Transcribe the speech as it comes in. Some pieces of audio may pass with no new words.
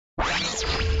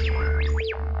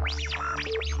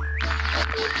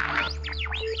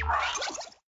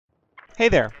Hey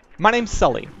there, my name's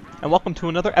Sully, and welcome to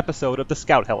another episode of the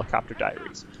Scout Helicopter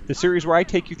Diaries, the series where I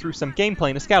take you through some gameplay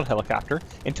in a Scout Helicopter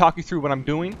and talk you through what I'm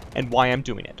doing and why I'm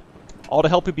doing it, all to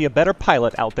help you be a better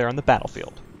pilot out there on the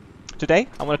battlefield. Today,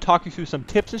 I want to talk you through some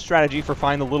tips and strategy for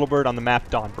finding the little bird on the map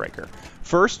Dawnbreaker.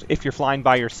 First, if you're flying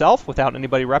by yourself without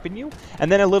anybody repping you,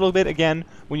 and then a little bit again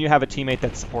when you have a teammate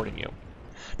that's supporting you.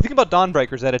 The thing about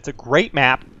Dawnbreaker is that it's a great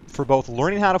map for both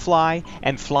learning how to fly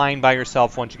and flying by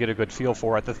yourself once you get a good feel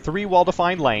for it. The three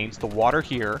well-defined lanes, the water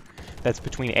here, that's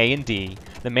between A and D,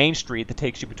 the main street that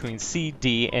takes you between C,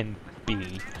 D, and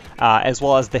B, as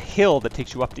well as the hill that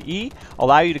takes you up to E,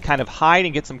 allow you to kind of hide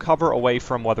and get some cover away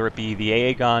from whether it be the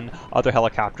AA gun, other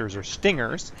helicopters, or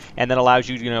stingers, and then allows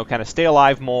you to, kind of stay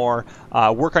alive more,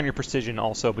 work on your precision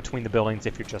also between the buildings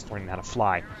if you're just learning how to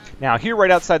fly. Now here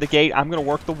right outside the gate, I'm going to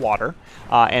work the water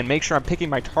and make sure I'm picking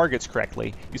my targets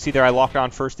correctly. You see there I locked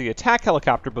on first the attack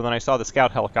helicopter, but then I saw the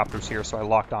scout helicopters here, so I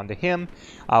locked on to him,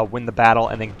 win the battle,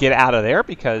 and then get out of there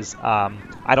because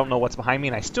I don't know what's behind me,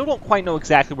 and I still don't quite know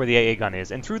exactly where the AA gun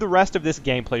is. And through the rest of this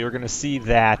gameplay, you're going to see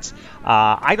that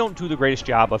I don't do the greatest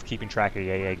job of keeping track of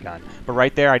the AA gun. But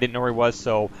right there, I didn't know where he was,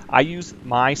 so I use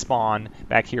my spawn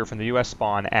back here from the US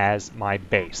spawn as my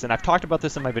base. And I've talked about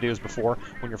this in my videos before.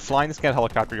 When you're flying the scout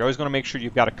helicopter, you're always going to make sure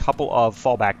you've got a couple of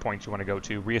fallback points you want to go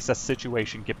to, reassess the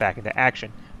situation, get back into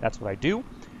action. That's what I do.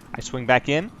 I swing back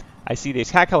in. I see the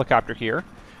attack helicopter here,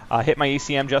 hit my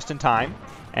ECM just in time,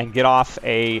 and get off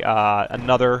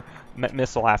another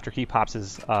missile after he pops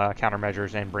his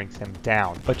countermeasures and brings him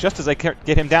down. But just as I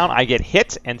get him down, I get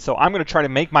hit, and so I'm going to try to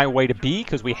make my way to B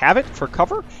because we have it for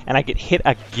cover, and I get hit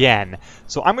again.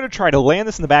 So I'm going to try to land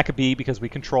this in the back of B because we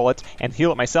control it and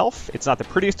heal it myself. It's not the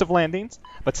prettiest of landings,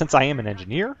 but since I am an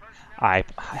engineer, I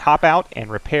hop out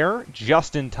and repair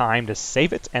just in time to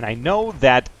save it, and I know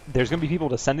that there's going to be people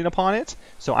descending upon it,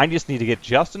 so I just need to get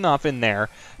just enough in there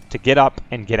to get up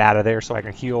and get out of there so I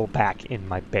can heal back in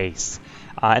my base.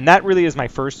 And that really is my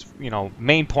first,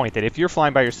 main point, that if you're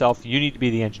flying by yourself, you need to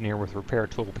be the engineer with a repair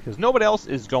tool because nobody else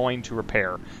is going to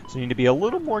repair. So you need to be a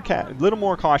little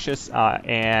more cautious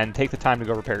and take the time to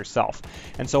go repair yourself.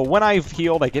 And so when I've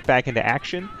healed, I get back into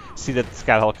action, see that the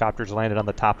scout helicopter's landed on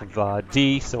the top of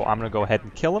D, so I'm going to go ahead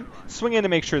and kill him. Swing in to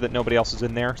make sure that nobody else is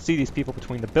in there. See these people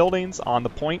between the buildings on the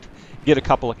point, get a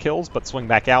couple of kills, but swing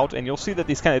back out, and you'll see that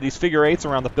these figure eights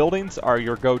around the buildings are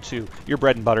your go-to, your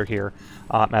bread and butter here.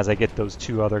 As I get those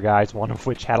two other guys, one of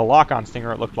which had a lock-on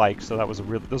stinger, it looked like, so those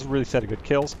were really set of good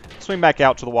kills. Swing back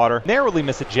out to the water, narrowly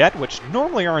miss a jet, which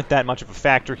normally aren't that much of a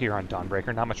factor here on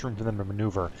Dawnbreaker, not much room for them to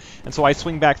maneuver. And so I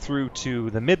swing back through to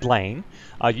the mid lane,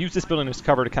 use this building as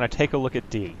cover to kind of take a look at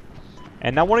D.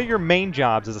 And now one of your main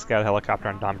jobs as a scout helicopter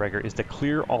on Dawnbreaker is to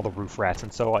clear all the roof rats,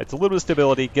 and so it's a little bit of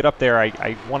stability, get up there,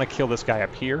 I want to kill this guy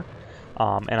up here.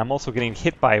 And I'm also getting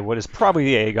hit by what is probably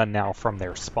the AA gun now from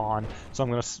their spawn. So I'm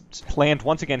going to land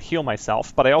once again, heal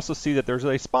myself. But I also see that there's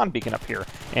a spawn beacon up here.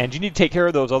 And you need to take care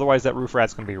of those, otherwise that roof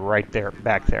rat's going to be right there,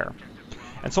 back there.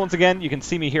 And so once again, you can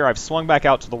see me here. I've swung back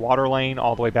out to the water lane,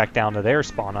 all the way back down to their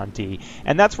spawn on D.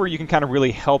 And that's where you can kind of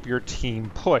really help your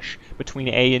team push between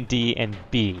A and D and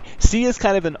B. C is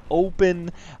kind of an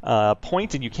open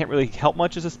point, and you can't really help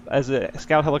much as a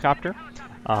scout helicopter.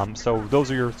 So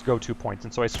those are your go-to points.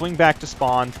 And so I swing back to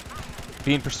spawn,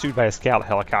 being pursued by a scout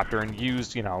helicopter, and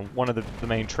used, one of the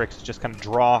main tricks is just kind of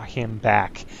draw him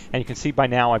back. And you can see by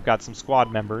now I've got some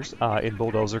squad members in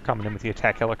Bulldozer coming in with the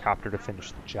attack helicopter to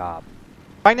finish the job.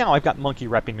 By now I've got Monkey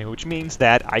repping me, which means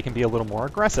that I can be a little more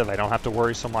aggressive. I don't have to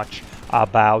worry so much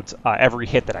about every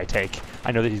hit that I take.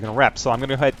 I know that he's going to rep, so I'm going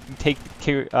to go ahead and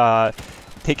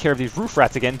take care of these roof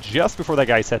rats again just before that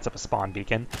guy sets up a spawn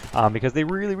beacon because they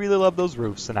really, really love those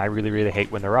roofs, and I really, really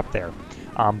hate when they're up there.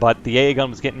 But the AA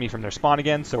gun was getting me from their spawn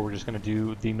again, so we're just going to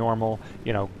do the normal,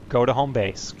 go to home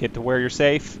base, get to where you're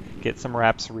safe, get some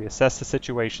reps, reassess the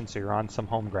situation so you're on some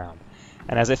home ground.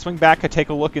 And as I swing back, I take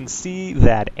a look and see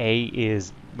that A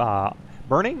is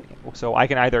burning, so I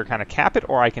can either kind of cap it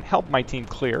or I can help my team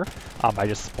clear by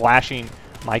just splashing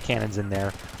my cannons in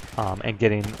there and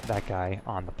getting that guy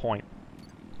on the point.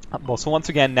 Well, so once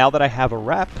again, now that I have a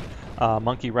rep,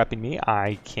 Monkey repping me,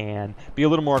 I can be a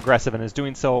little more aggressive, and is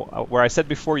doing so where I said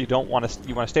before you want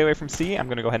to stay away from C. I'm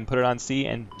going to go ahead and put it on C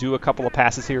and do a couple of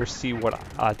passes here, see what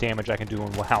damage I can do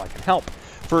and how I can help.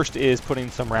 First is putting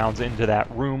some rounds into that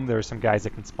room. There's some guys that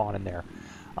can spawn in there.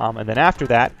 And then after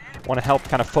that, want to help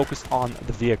kind of focus on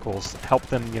the vehicles, help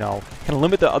them, kind of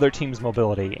limit the other team's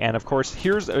mobility. And of course,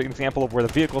 here's an example of where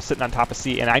the vehicle's sitting on top of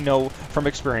C, and I know from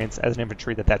experience as an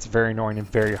infantry that that's very annoying and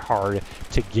very hard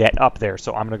to get up there.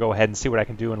 So I'm going to go ahead and see what I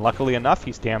can do, and luckily enough,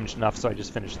 he's damaged enough, so I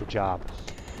just finished the job.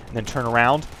 And then turn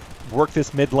around, work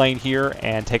this mid lane here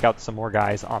and take out some more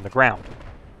guys on the ground.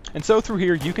 And so through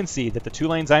here, you can see that the 2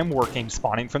 lanes I'm working,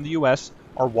 spawning from the US,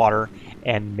 are water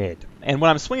and mid. And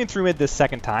when I'm swinging through mid this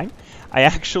second time, I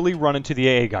actually run into the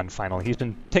AA gun finally. He's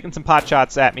been taking some pot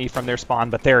shots at me from their spawn,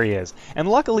 but there he is. And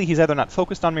luckily, he's either not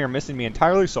focused on me or missing me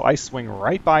entirely, so I swing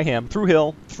right by him, through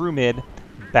hill, through mid,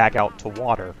 back out to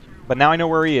water. But now I know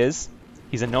where he is.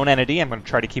 He's a known entity. I'm going to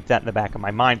try to keep that in the back of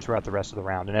my mind throughout the rest of the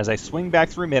round. And as I swing back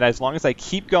through mid, as long as I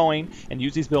keep going and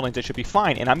use these buildings, it should be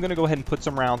fine. And I'm going to go ahead and put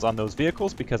some rounds on those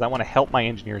vehicles because I want to help my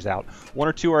engineers out. 1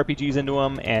 or 2 RPGs into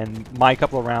them, and my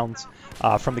couple of rounds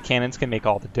from the cannons can make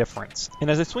all the difference.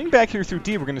 And as I swing back here through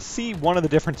D, we're going to see one of the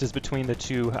differences between the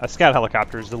 2 scout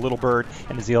helicopters, the Little Bird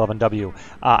and the Z11W.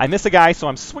 I miss a guy, so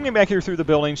I'm swinging back here through the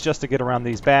buildings just to get around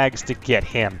these bags to get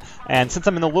him. And since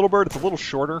I'm in the Little Bird, it's a little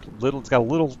shorter. It's got a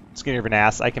little skinnier of an ass.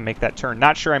 I can make that turn.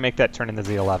 Not sure I make that turn in the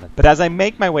Z11. But as I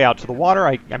make my way out to the water,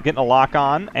 I'm getting a lock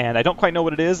on, and I don't quite know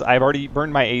what it is. I've already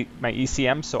burned my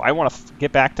ECM, so I want to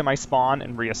get back to my spawn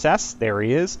and reassess. There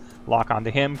he is. Lock onto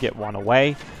him, get one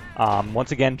away.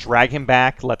 Once again, drag him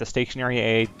back, let the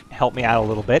stationary AA help me out a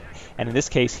little bit, and in this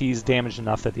case, he's damaged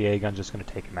enough that the AA gun's just going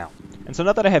to take him out. And so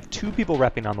now that I have 2 people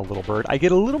repping on the Little Bird, I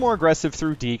get a little more aggressive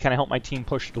through D, kind of help my team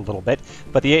push it a little bit,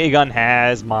 but the AA gun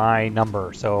has my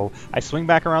number. So I swing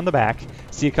back around the back,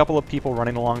 see a couple of people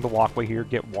running along the walkway here,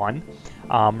 get one,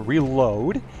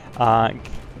 reload,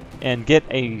 and get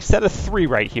a set of 3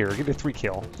 right here. Get a 3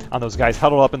 kill on those guys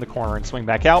huddled up in the corner and swing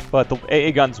back out, but the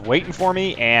AA gun's waiting for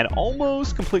me and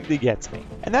almost completely gets me.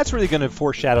 And that's really going to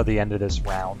foreshadow the end of this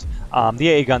round.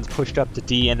 The AA gun's pushed up to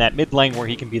D in that mid lane where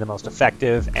he can be the most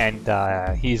effective, and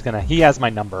he has my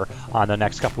number on the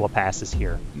next couple of passes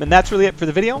here. And that's really it for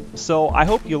the video. So I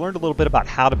hope you learned a little bit about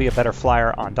how to be a better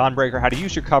flyer on Dawnbreaker, how to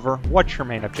use your cover, what your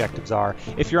main objectives are.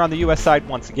 If you're on the US side,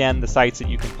 once again, the sites that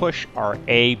you can push are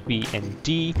A, B, and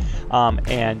D.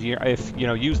 And if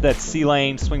use that C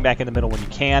lane, swing back in the middle when you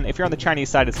can. If you're on the Chinese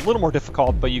side, it's a little more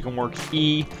difficult, but you can work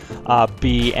E,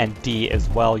 B, and D as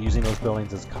well, using those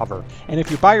buildings as cover. And if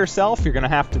you're by yourself, you're going to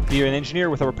have to be an engineer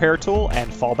with a repair tool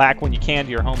and fall back when you can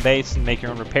to your home base and make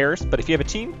your own repairs. But if you have a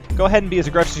team, go ahead and be as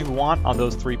aggressive as you want on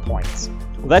those 3 points.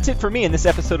 Well, that's it for me in this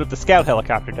episode of the Scout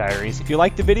Helicopter Diaries. If you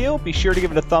liked the video, be sure to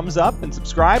give it a thumbs up and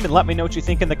subscribe, and let me know what you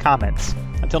think in the comments.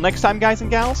 Until next time, guys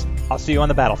and gals, I'll see you on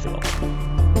the battlefield.